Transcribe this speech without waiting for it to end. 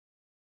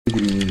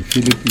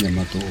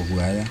Nyamato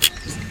Ogwaya.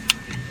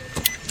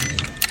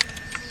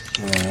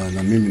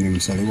 Na mimi ni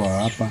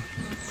msaliwa hapa.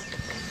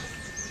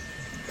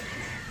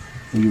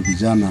 Huyu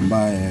kijana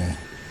ambaye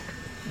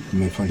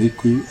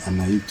amefariki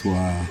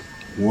anaitwa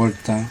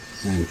Walter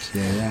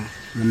Nyankieya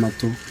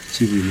Nyamato,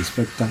 Chief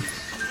Inspector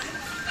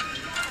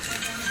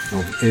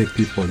of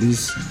AP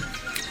Police.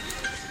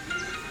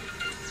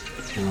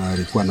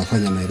 Alikuwa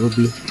anafanya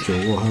Nairobi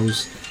Jogo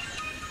House,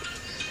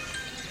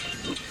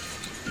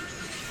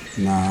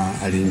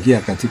 na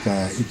aliingia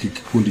katika hiki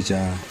kikundi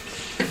cha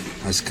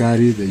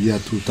askari the year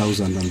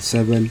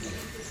 2007.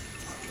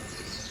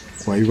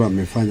 Kwa hivyo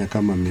amefanya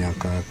kama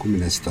miaka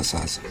 16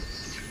 sasa.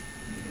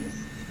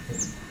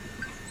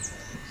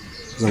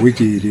 Za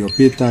wiki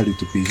iliyopita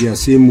alitupigia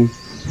simu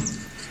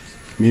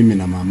mimi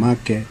na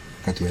mamake,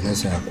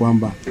 akatueleza ya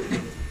kwamba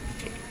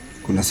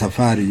kuna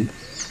safari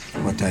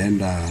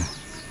wataenda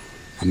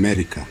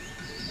Amerika,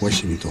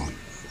 Washington.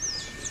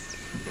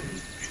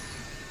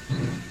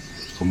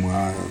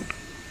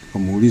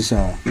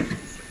 Kumuuliza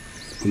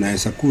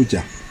unaweza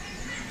kuja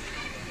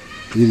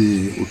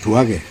ili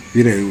utuage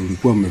vile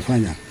ulikuwa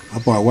umefanya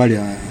hapo awali.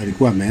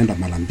 Alikuwa ameenda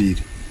mara 2.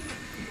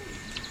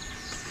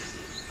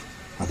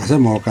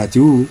 Akasema wakati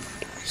huu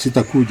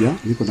sitakuja,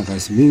 niko na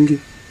kazi mingi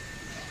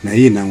na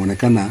hii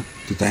inaonekana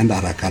tutaenda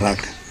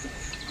haraka.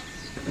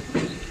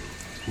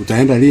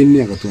 Utaenda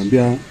lini?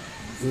 Akatuambia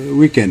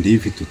weekend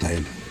hivi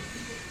tutaenda.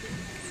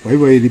 Kwa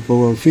hivyo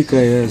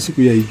ilipofika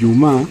siku ya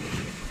Ijumaa,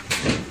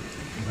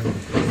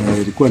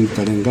 ilikuwa ni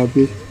tarehe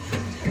ngapi?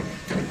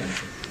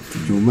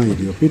 Ijumaa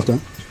iliyopita,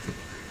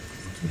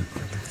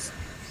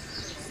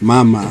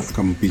 mama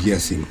akampigia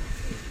simu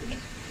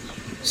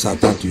saa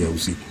 3 ya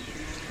usiku.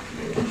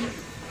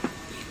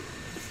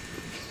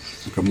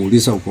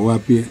 Akamuuliza uko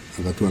wapi?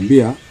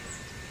 Akatuambia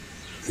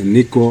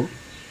niko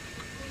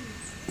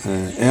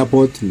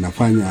airport,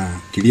 nafanya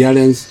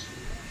clearance,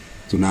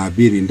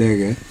 tunaabiri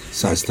ndege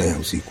saa 6 ya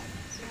usiku.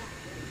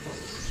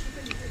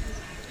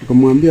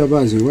 Akamwambia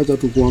basi wacha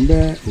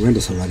tukuombee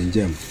uende safari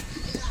njema.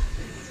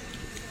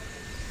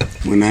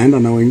 Mnaenda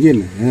na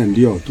wengine?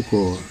 Ndio,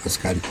 tuko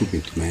askari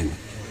 10 tunaenda.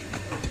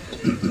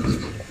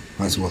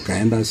 Basi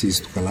wakaenda,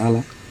 sisi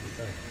tukalala.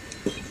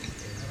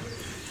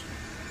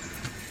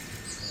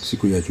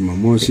 Siku ya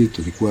Jumamosi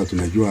tulikuwa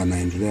tunajua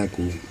anaendelea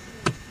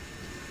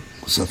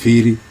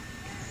kusafiri.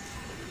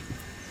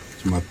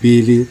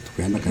 Jumapili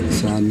tukaenda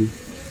kanisani.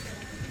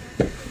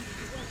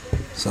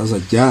 Sasa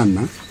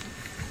jana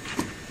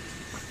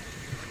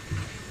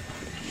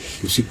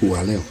usiku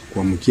wa leo,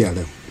 kuamkia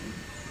leo,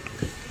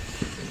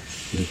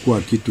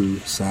 ilikuwa kitu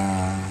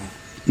saa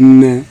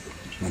 4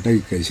 na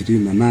dakika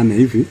 28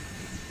 hivi,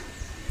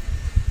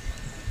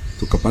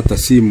 tukapata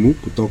simu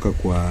kutoka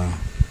kwa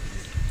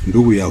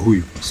ndugu ya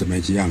huyu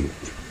semeji yangu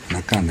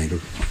anakaa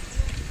Nairobi,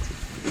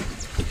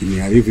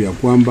 akiniarifu ya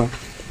kwamba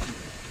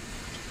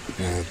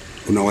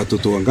kuna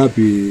watoto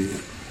wangapi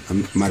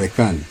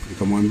Marekani.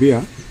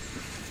 Nikamwambia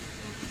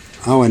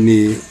hawa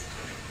ni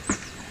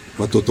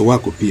watoto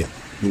wako pia,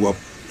 ni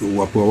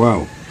wapo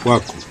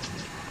wako.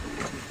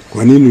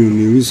 Kwa nini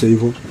uniulize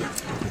hivyo?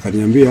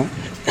 Akaniambia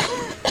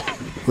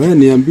wewe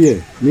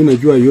niambie, mimi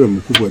najua yule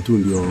mkubwa tu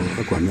ndio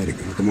ako Amerika.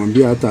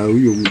 Nikamwambia hata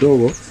huyu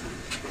mdogo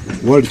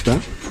Walter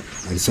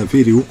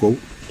alisafiri huko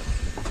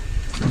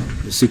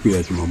siku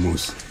ya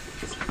Jumamosi.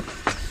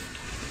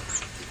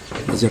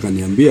 Basi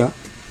akaniambia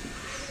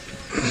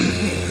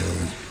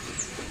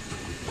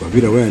kwa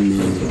vile wewe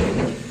ni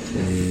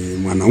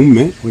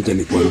mwanaume, ngoja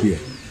nikwambie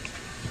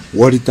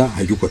Walter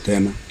hayuko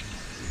tena.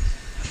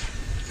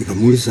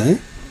 Nikamuuliza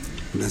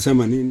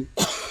unasema nini?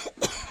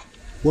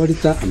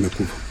 Walter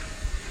amekufa.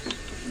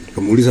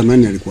 Nikamuuliza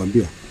nani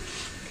alikuambia?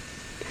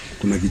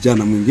 Kuna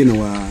kijana mwingine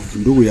wa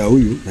ndugu ya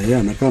huyu na yeye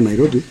anakaa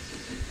Nairobi,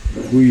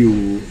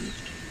 huyu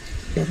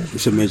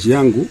shemeji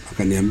yangu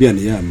akaniambia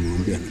ni yeye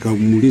amemwambia.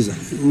 Nikamuuliza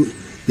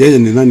yeye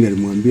ni nani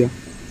alimwambia?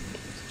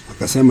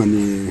 Akasema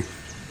ni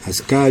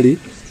askari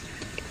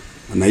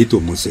anaitwa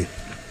Mose.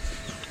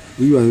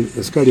 Huyu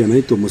askari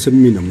anaitwa Mose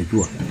mimi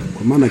namjua,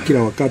 kwa maana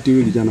kila wakati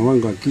huyu kijana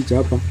wangu akija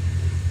hapa,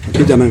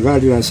 akija na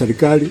gari la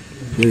serikali,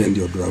 yeye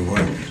ndio driver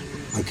wake.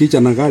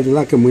 Akija na gari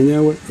lake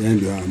mwenyewe, yeye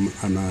ndio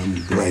ana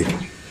drive.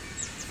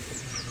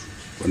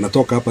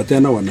 Wanatoka hapa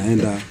tena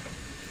wanaenda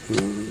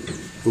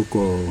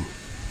huko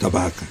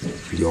Tabaka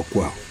ndio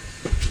kwao,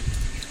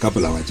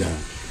 kabla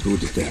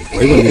wajarudi tena.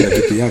 Kwa hivyo ni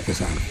rafiki yake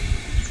sana.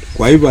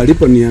 Kwa hivyo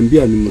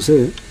aliponiambia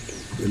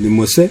ni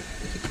Mose,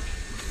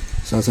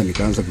 sasa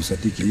nikaanza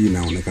kusadiki hii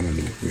inaonekana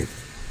ni kweli.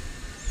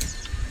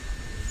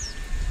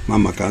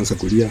 Mama kaanza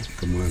kulia,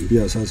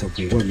 akamwambia sasa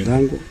fungua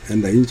milango,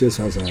 enda nje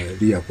sasa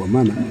lia, kwa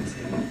maana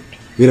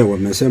vile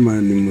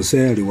wamesema ni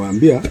Mose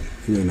aliwaambia,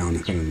 hiyo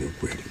inaonekana ni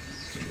kweli.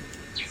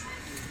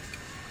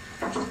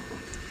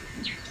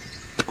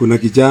 Kuna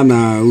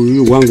kijana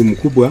huyu wangu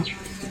mkubwa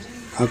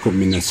ako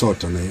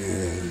Minnesota na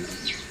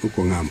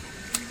huko ng'ambo.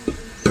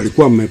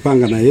 Walikuwa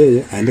mmepanga na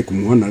yeye aende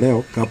kumuona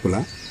leo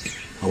kabla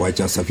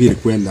hawajasafiri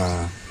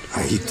kwenda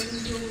Haiti.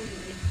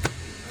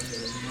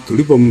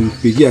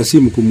 Tulipompigia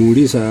simu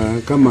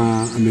kumuuliza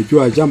kama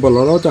amejua jambo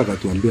lolote,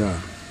 akatuambia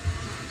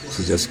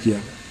sijasikia.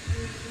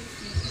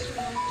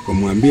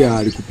 Kumwambia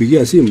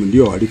alikupigia simu,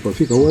 ndio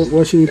alipofika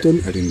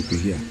Washington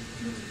alinipigia.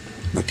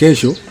 Na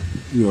kesho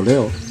hiyo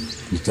leo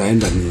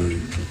nitaenda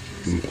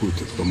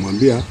nimkute.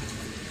 Kumwambia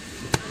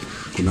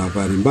kuna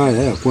habari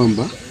mbaya ya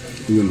kwamba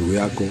huyo ndugu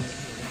yako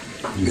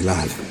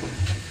amelala.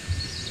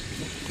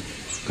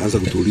 Kaanza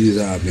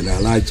kutuliza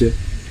amelalaje.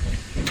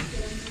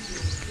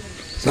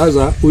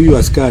 Sasa huyu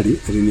askari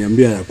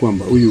aliniambia ya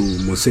kwamba huyu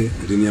Mose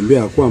aliniambia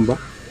ya kwamba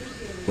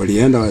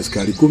walienda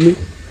askari 10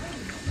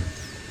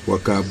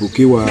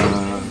 wakabukiwa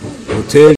hotel